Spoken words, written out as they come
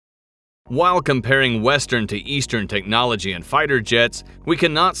While comparing Western to Eastern technology in fighter jets, we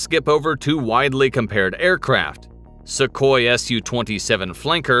cannot skip over two widely compared aircraft, Sukhoi Su-27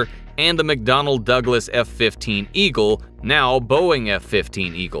 Flanker and the McDonnell Douglas F-15 Eagle, now Boeing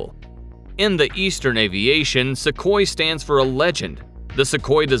F-15 Eagle. In the Eastern aviation, Sukhoi stands for a legend. The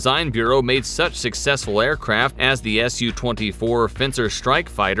Sukhoi Design Bureau made such successful aircraft as the Su-24 Fencer Strike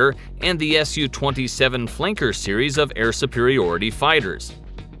Fighter and the Su-27 Flanker series of air superiority fighters.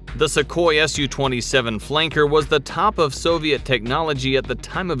 The Sukhoi Su-27 Flanker was the top of Soviet technology at the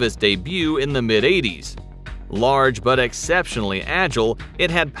time of its debut in the mid-80s. Large but exceptionally agile,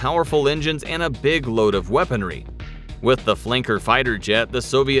 it had powerful engines and a big load of weaponry. With the Flanker fighter jet, the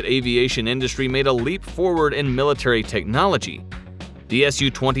Soviet aviation industry made a leap forward in military technology. The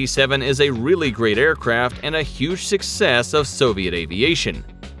Su-27 is a really great aircraft and a huge success of Soviet aviation.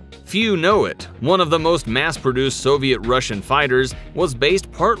 Few know it, one of the most mass-produced Soviet-Russian fighters was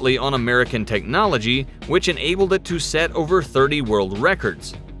based partly on American technology, which enabled it to set over 30 world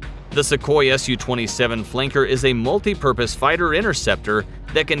records. The Sukhoi Su-27 Flanker is a multi-purpose fighter interceptor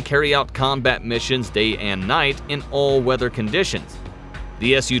that can carry out combat missions day and night in all weather conditions.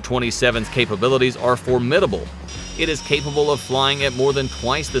 The Su-27's capabilities are formidable. It is capable of flying at more than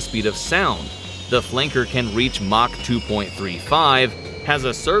twice the speed of sound. The Flanker can reach Mach 2.35, has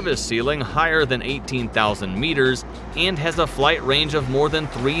a service ceiling higher than 18,000 meters, and has a flight range of more than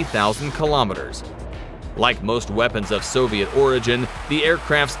 3,000 kilometers. Like most weapons of Soviet origin, the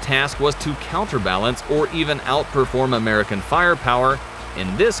aircraft's task was to counterbalance or even outperform American firepower,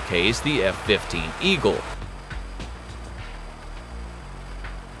 in this case the F-15 Eagle.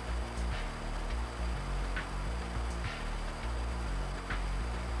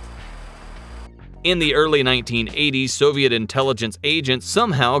 In the early 1980s, Soviet intelligence agents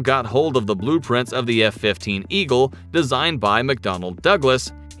somehow got hold of the blueprints of the F-15 Eagle designed by McDonnell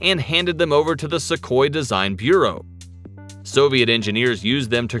Douglas and handed them over to the Sukhoi Design Bureau. Soviet engineers used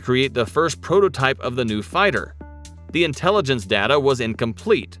them to create the first prototype of the new fighter. The intelligence data was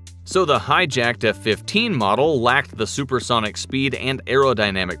incomplete, so the hijacked F-15 model lacked the supersonic speed and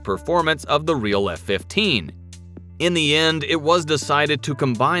aerodynamic performance of the real F-15. In the end, it was decided to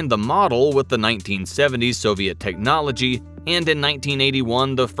combine the model with the 1970s Soviet technology, and in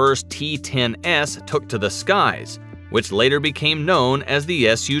 1981 the first T-10S took to the skies, which later became known as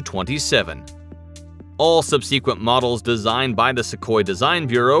the Su-27. All subsequent models designed by the Sukhoi Design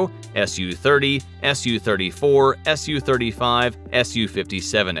Bureau, Su-30, Su-34, Su-35,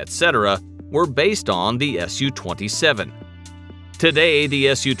 Su-57, etc., were based on the Su-27. Today,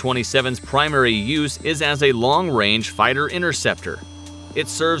 the Su-27's primary use is as a long-range fighter interceptor. It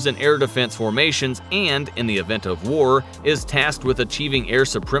serves in air defense formations and, in the event of war, is tasked with achieving air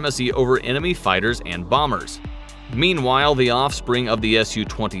supremacy over enemy fighters and bombers. Meanwhile, the offspring of the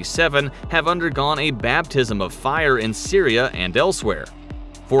Su-27 have undergone a baptism of fire in Syria and elsewhere.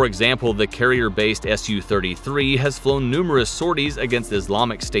 For example, the carrier-based Su-33 has flown numerous sorties against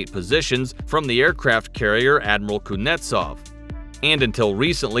Islamic State positions from the aircraft carrier Admiral Kuznetsov. And until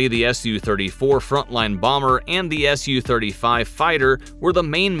recently, the Su-34 frontline bomber and the Su-35 fighter were the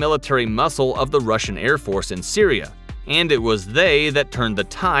main military muscle of the Russian Air Force in Syria, and it was they that turned the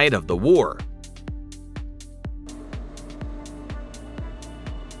tide of the war.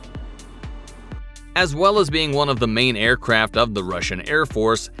 As well as being one of the main aircraft of the Russian Air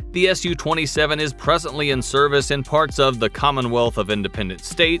Force, the Su-27 is presently in service in parts of the Commonwealth of Independent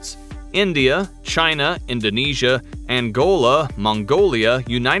States, India, China, Indonesia, Angola, Mongolia,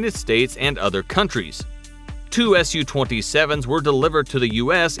 United States, and other countries. 2 Su-27s were delivered to the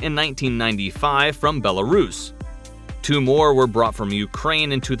US in 1995 from Belarus. 2 more were brought from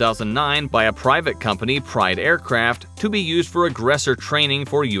Ukraine in 2009 by a private company, Pride Aircraft, to be used for aggressor training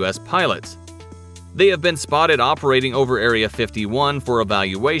for US pilots. They have been spotted operating over Area 51 for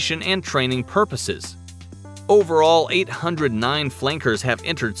evaluation and training purposes. Overall, 809 flankers have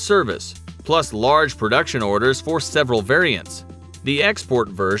entered service, plus large production orders for several variants. The export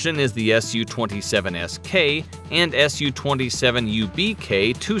version is the Su-27SK and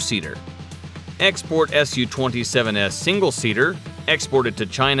Su-27UBK two-seater. Export Su-27S single-seater, exported to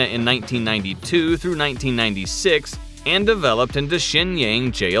China in 1992 through 1996 and developed into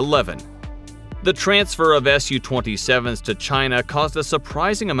Shenyang J-11. The transfer of Su-27s to China caused a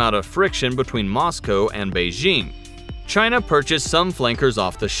surprising amount of friction between Moscow and Beijing. China purchased some flankers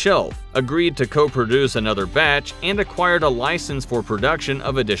off the shelf, agreed to co-produce another batch, and acquired a license for production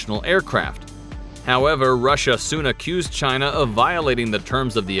of additional aircraft. However, Russia soon accused China of violating the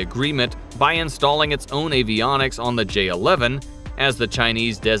terms of the agreement by installing its own avionics on the J-11, as the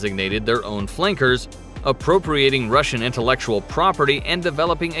Chinese designated their own flankers, appropriating Russian intellectual property and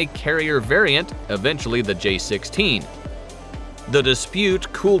developing a carrier variant, eventually the J-16. The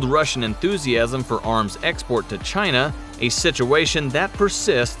dispute cooled Russian enthusiasm for arms export to China, a situation that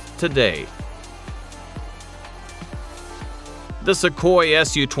persists today. The Sukhoi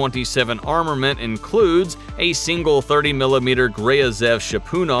Su-27 armament includes a single 30mm Gryazev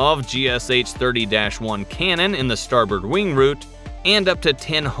Shapunov GSH-30-1 cannon in the starboard wing root, and up to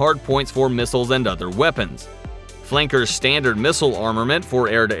 10 hardpoints for missiles and other weapons. Flanker's standard missile armament for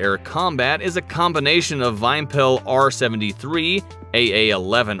air-to-air combat is a combination of Vaimpel R-73,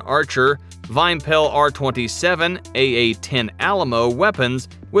 AA-11 Archer, Vaimpel R-27, AA-10 Alamo weapons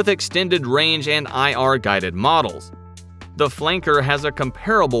with extended range and IR-guided models. The Flanker has a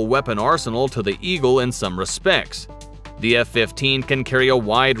comparable weapon arsenal to the Eagle in some respects. The F-15 can carry a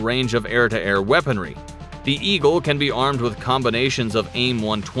wide range of air-to-air weaponry. The Eagle can be armed with combinations of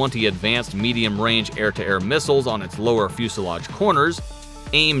AIM-120 advanced medium-range air-to-air missiles on its lower fuselage corners,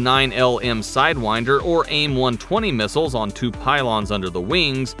 AIM-9LM Sidewinder or AIM-120 missiles on two pylons under the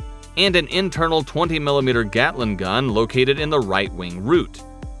wings, and an internal 20mm Gatling gun located in the right wing root.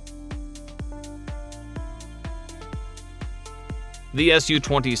 The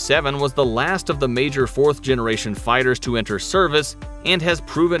Su-27 was the last of the major fourth-generation fighters to enter service and has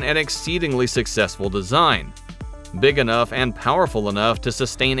proven an exceedingly successful design. Big enough and powerful enough to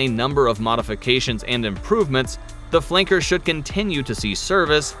sustain a number of modifications and improvements, the Flanker should continue to see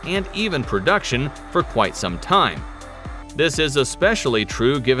service and even production for quite some time. This is especially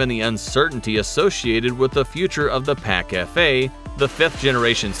true given the uncertainty associated with the future of the PAC-FA, the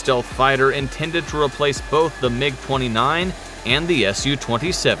fifth-generation stealth fighter intended to replace both the MiG-29 and the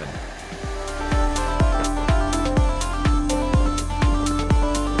Su-27.